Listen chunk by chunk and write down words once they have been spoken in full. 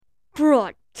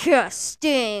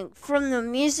Broadcasting from the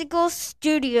musical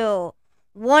studio,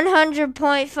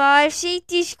 100.5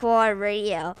 Safety Squad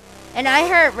Radio, and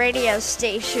iHeart radio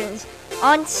stations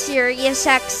on Sirius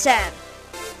XM.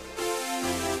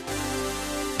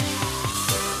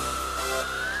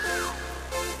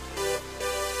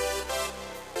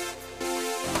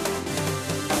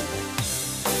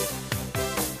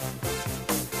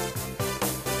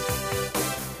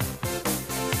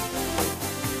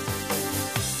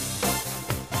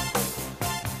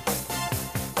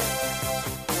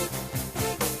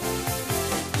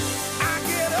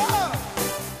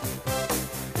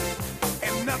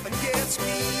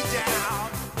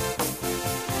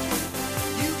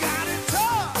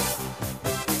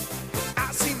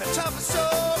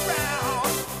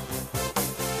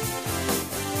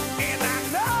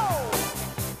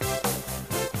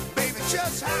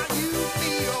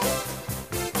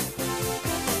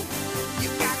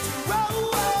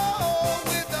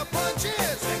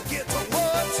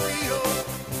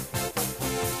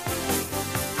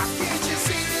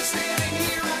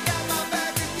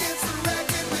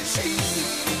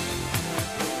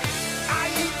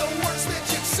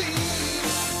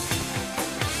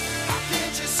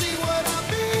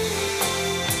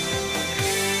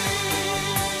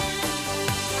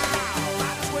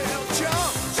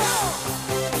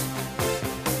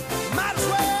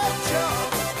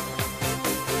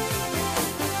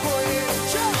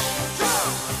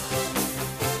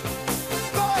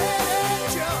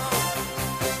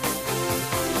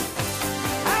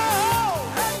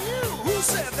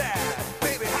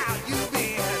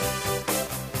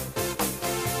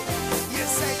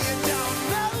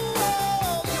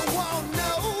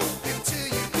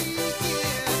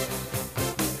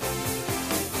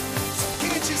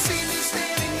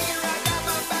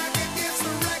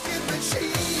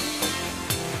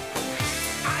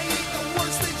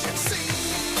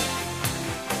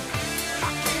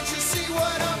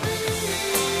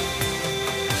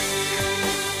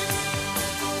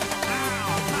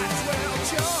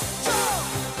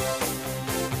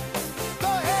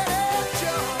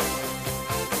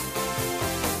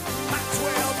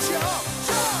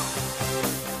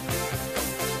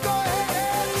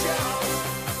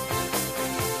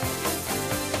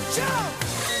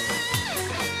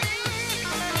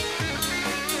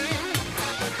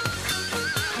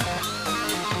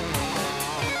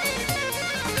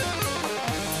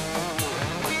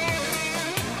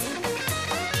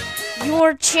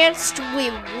 Your chance to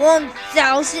win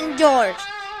 $1,000.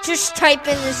 Just type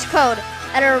in this code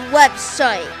at our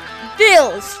website.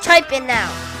 Bills, type it now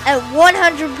at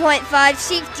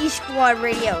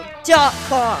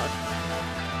 100.5safetysquadradio.com.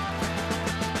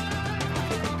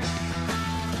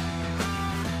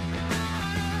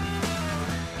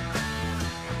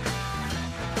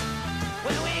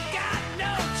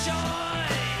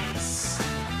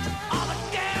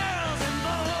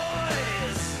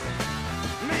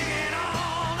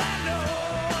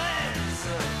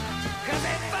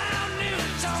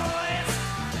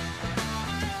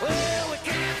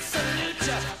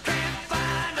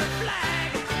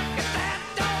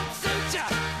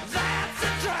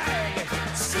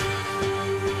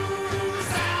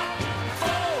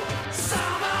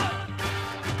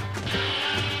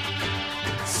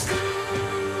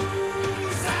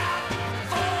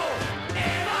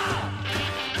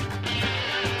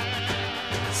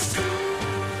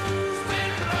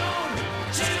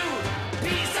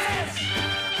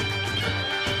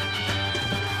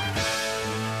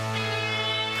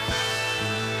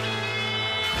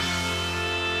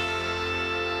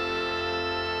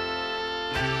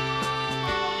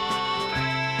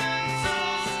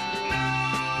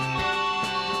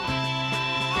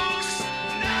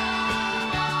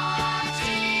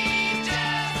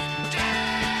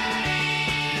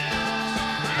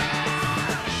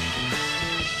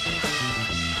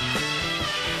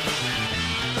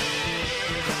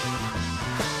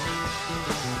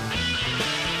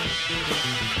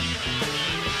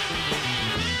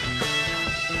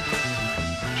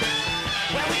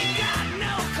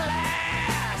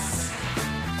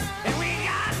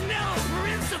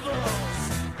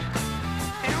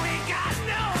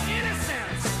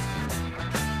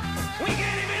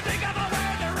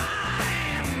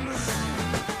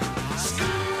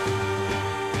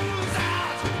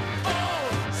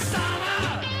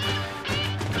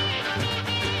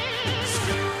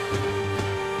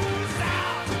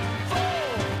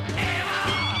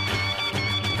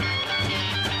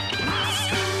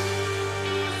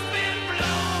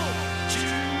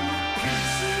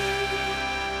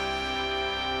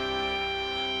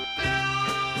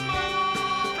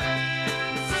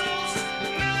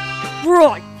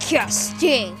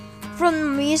 Broadcasting from the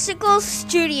Musical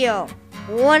Studio,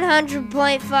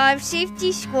 100.5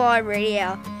 Safety Squad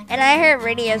Radio, and I heard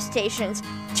radio stations.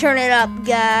 Turn it up,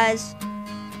 guys.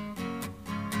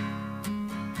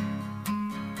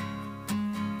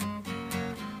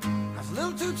 I was a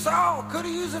little too tall, could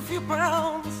have used a few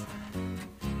pounds.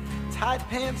 Tight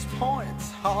pants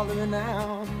points, hollering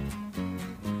out.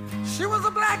 She was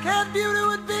a black-haired beauty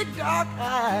with big dark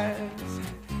eyes,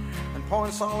 and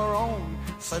points all her own,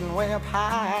 sitting way up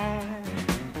high.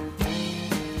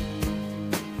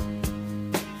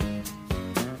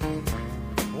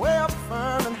 Way up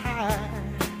firm and high.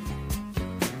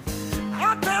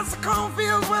 Out past the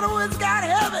cornfields where the woods got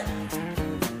heavy.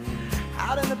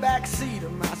 Out in the back seat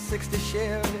of my 60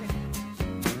 Chevy.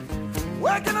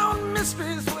 Working on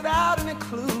mysteries without any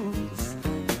clues.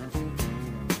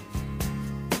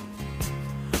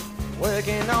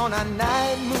 Working on our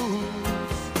night moves.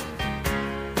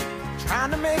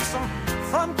 Trying to make some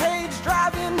front page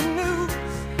driving news.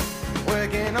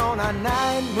 Working on our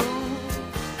night moves.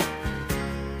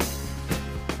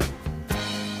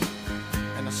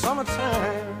 In the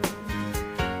summertime.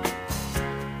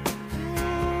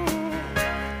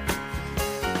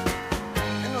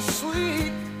 In the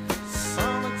sweet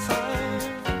summertime.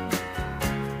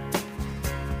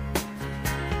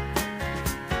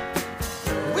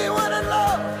 We weren't in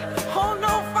love, oh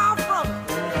no, far from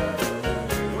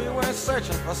it. We weren't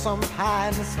searching for some pie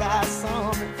in the sky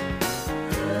summit.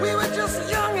 We were just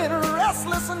young and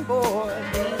restless and bored,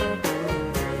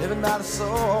 living by the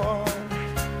sword.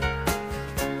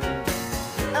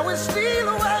 And we'd steal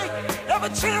away every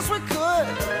chance we could,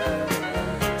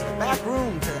 to the back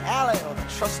room, to the alley, or the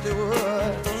trusty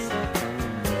woods.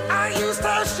 I used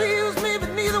her, she used me, but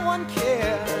neither one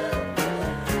cared.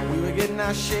 We were getting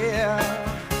our share,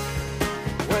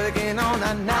 working on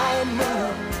our night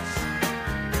moves,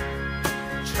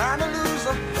 trying to lose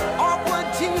the awkward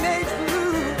teenage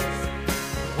blues,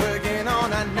 working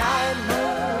on our night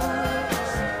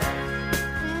moves.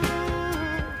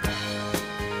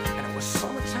 And it was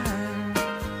summertime.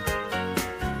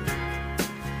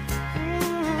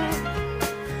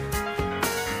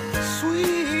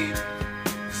 Sweet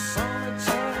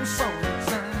summertime,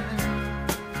 summertime.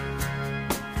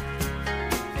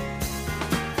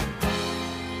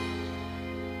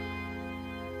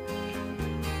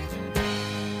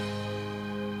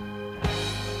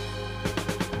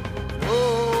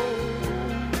 Oh,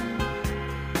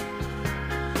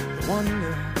 the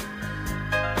wonder.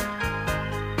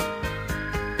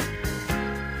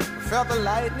 I felt the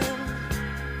lightning.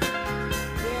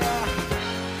 Yeah.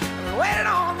 And waited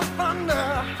on the thunder.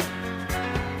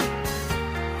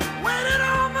 Waited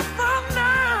on the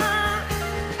thunder.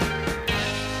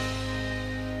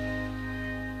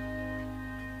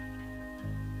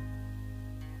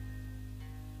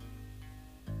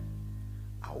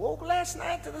 I woke last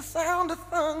night to the sound of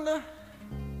thunder.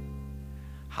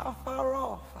 How far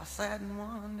off I sat and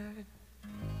wondered.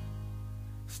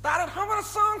 Started humming a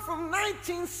song from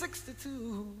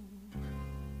 1962.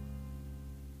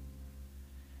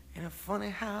 And it's funny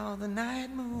how the night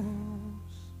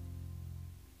moves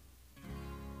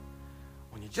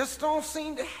when you just don't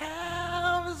seem to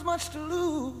have as much to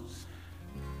lose.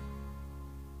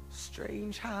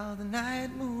 Strange how the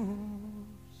night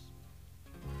moves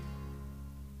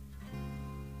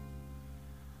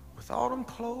with autumn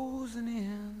closing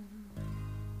in.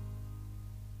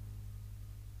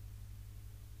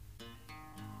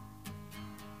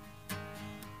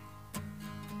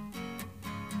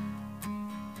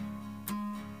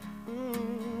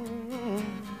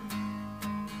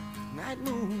 Night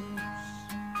moves.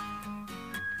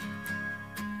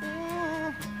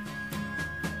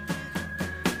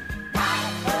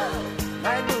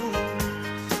 Night moves.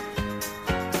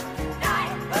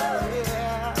 Night moves.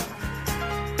 Yeah.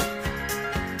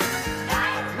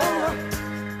 Night moves.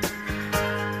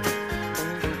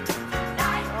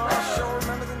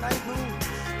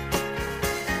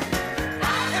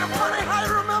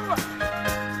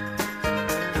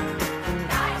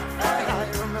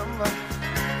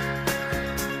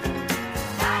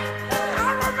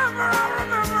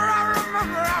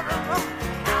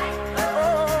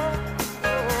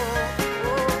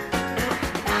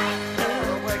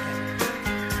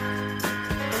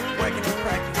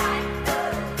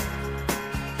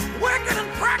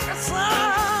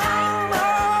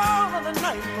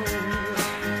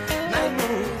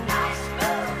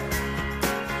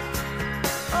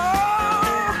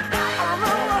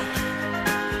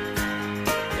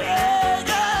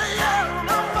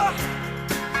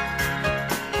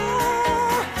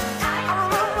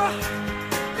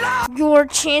 for a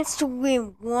chance to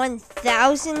win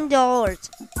 $1,000.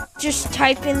 Just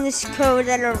type in this code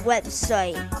at our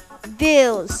website.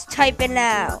 Bills, type it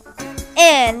now.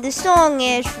 And the song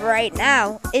is right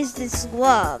now, Is This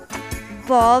Love?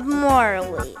 Bob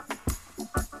Marley.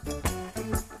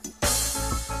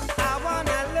 I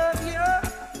wanna love you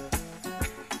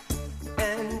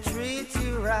and treat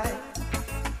you right.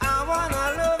 I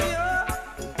wanna love you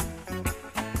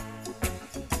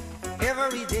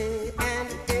every day and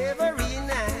every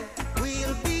night.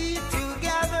 We'll be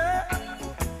together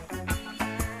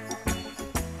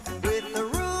with the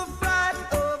roof right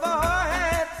over our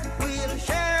heads. We'll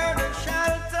share the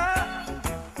shelter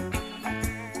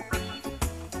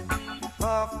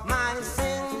of my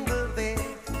single bed.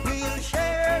 We'll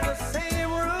share the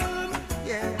same room,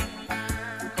 yeah.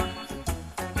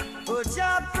 But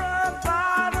just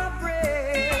provide a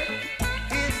bread.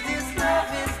 Is this love?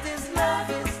 Is this love?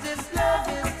 Is this love?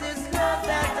 Is this love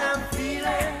that I'm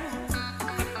feeling?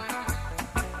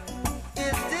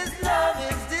 Is this love?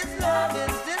 Is this love?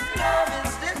 Is this love?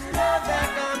 Is this love that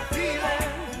I'm feeling?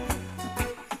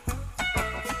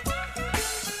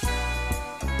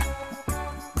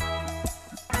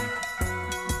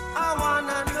 I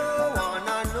wanna know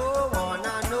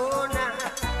now.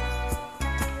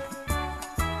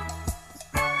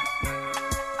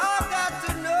 I got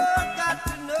to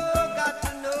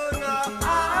know now.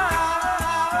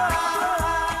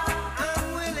 I'm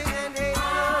willing and able.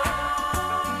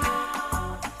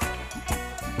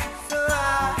 So I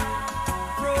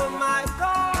throw my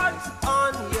cards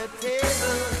on your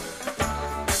table.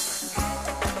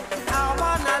 I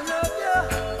wanna love you.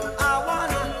 I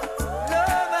wanna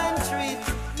love and treat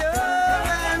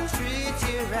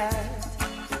you right.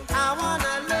 I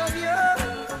wanna love you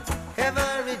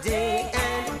every day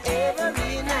and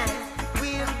every night.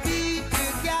 We'll be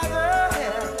together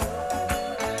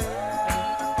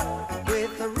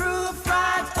with the roof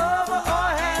right over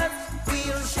our heads.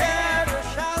 We'll share the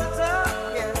shelter,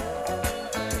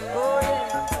 yeah. Oh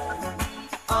yeah,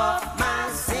 of my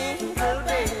single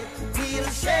bed. We'll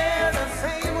share the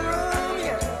same room,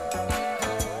 yeah.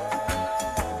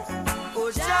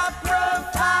 Oh, just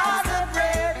provide the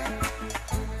bread.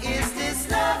 Is this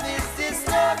love? Is this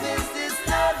love? Is this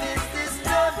love? Is this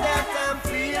love that I'm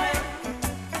feeling?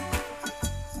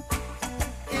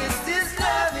 Is this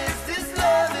love? Is this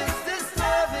love? Is this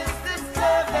love? Is this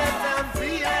love that I'm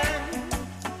feeling?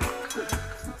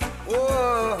 Oh,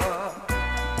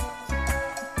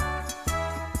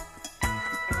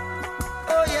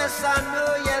 oh yes I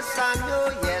know, yes I know,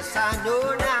 yes I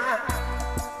know now.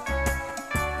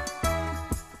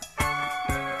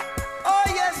 Oh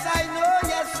yes I know,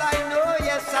 yes I know,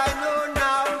 yes I know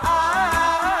now.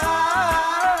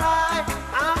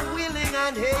 I'm willing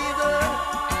and able.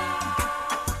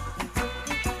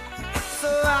 So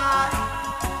I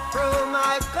throw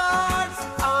my cards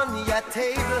on your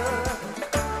table.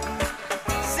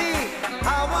 See,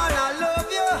 I wanna love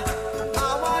you. I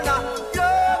wanna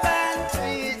love and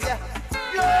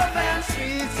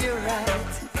treat you right.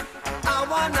 I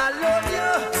wanna love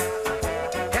you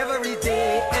every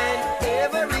day and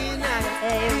every night.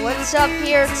 Hey, what's up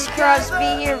here? It's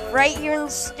Crosby here, right here in the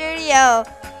studio.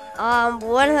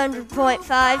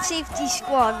 100.5 Safety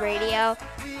Squad Radio.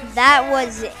 That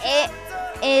was it.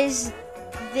 Is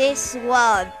This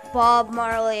Love? Bob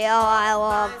Marley. Oh, I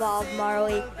love Bob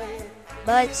Marley.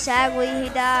 But sadly, he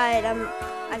died.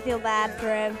 I feel bad for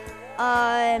him.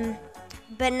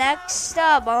 But next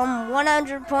up on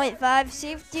 100.5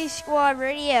 Safety Squad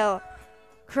Radio,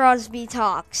 Crosby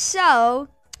Talks. So,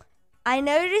 I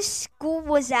noticed school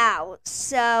was out,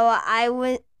 so I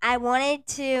wanted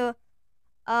to,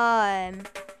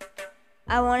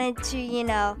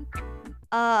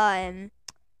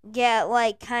 get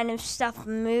like kind of stuff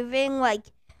moving, like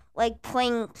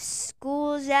playing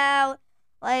School's Out,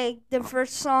 like the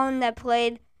first song that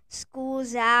played,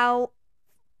 School's Out,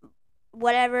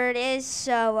 whatever it is.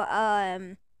 So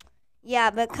yeah,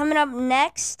 but coming up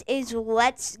next is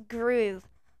Let's Groove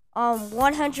on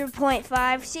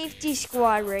 100.5 Safety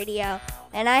Squad Radio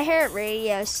and iHeart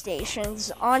radio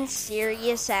stations on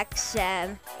Sirius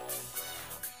XM.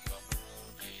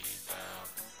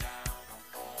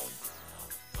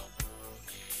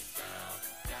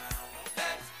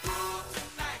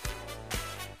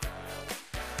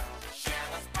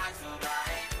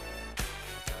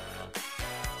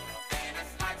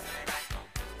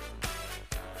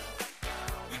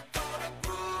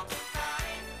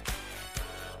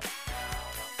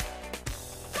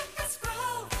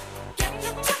 Get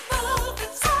your tempo,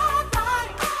 it's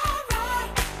alright,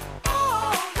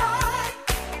 alright.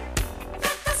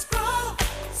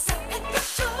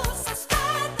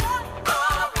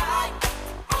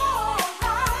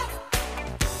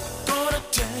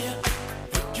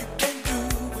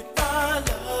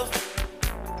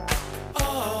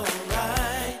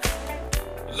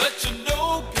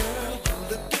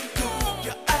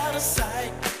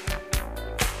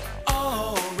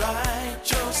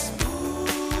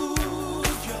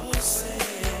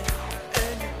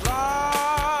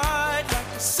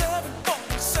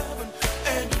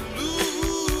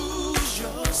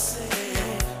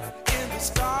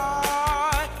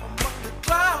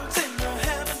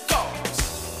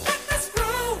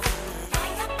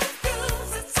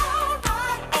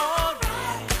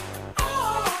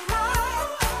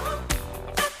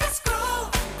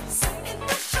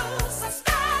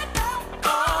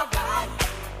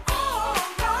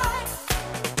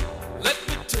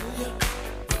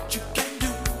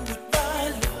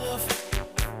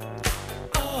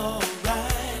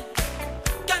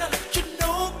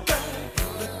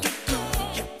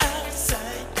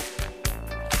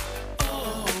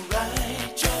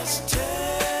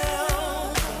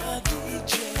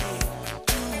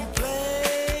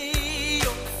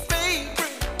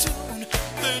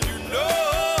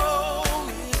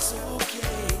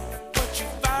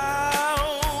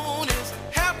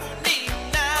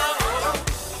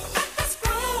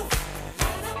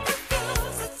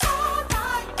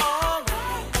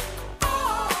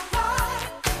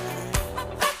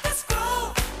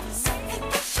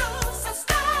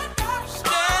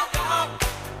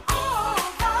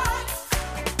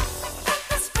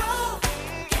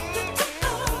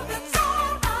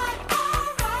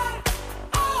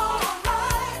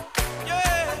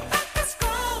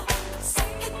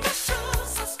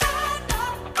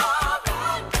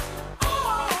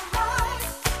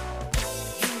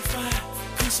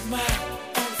 Peace of mind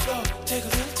on the floor. Take a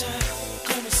little time.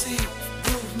 Come and see.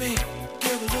 Groove me.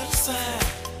 Give a little sign.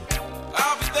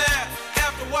 I'll be there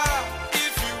after a while.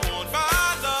 If you want my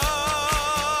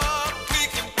love, we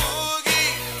can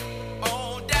boogie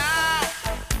on down.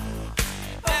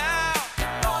 Down.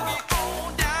 Boogie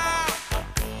on down.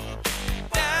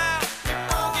 Down.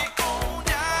 Boogie on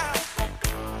down.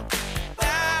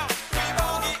 Down. We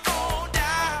boogie on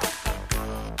down.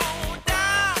 On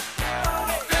down.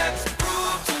 Let's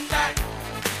groove tonight.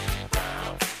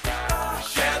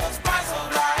 Share the spice of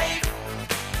life.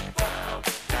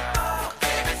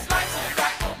 Baby, slice it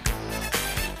right.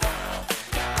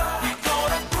 We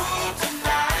gonna groove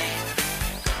tonight.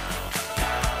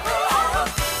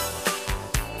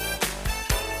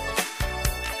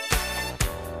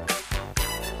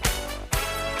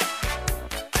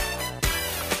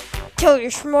 Tell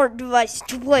your smart device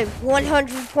to play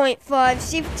 100.5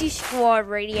 Safety Squad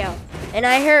radio and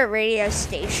I hear radio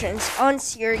stations on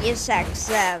Sirius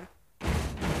XM.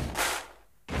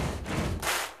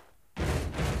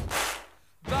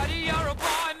 Buddy, you're a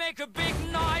boy, make a big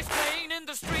noise, playing in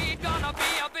the street, gonna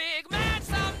be a big man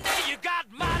someday. You got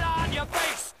mud on your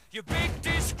face, you big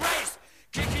disgrace,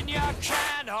 kicking your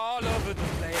can all over the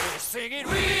place, singing,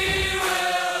 we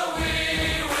will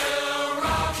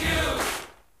rock you.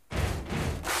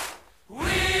 We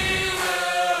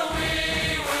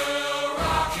will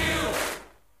rock you.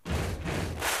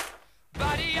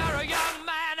 Buddy, you're a young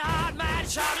man, hard man,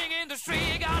 shouting in the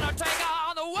street, gonna take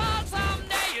on the world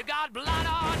someday. You got blood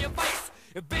on your face,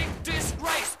 a big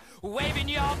disgrace, waving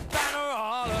your banner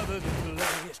all over the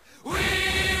place. We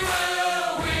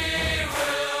will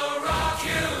rock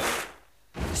you.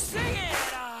 Sing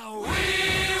it out. We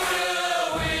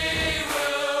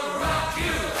will rock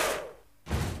you.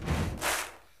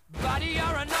 Buddy,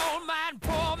 you're an old man,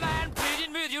 poor man,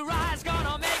 pleading with your eyes,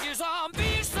 gonna make you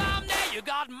zombie someday. You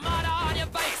got mud on your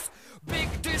face, big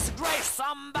disgrace.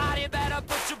 Somebody better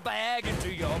put your bag into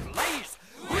your place.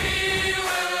 We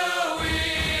will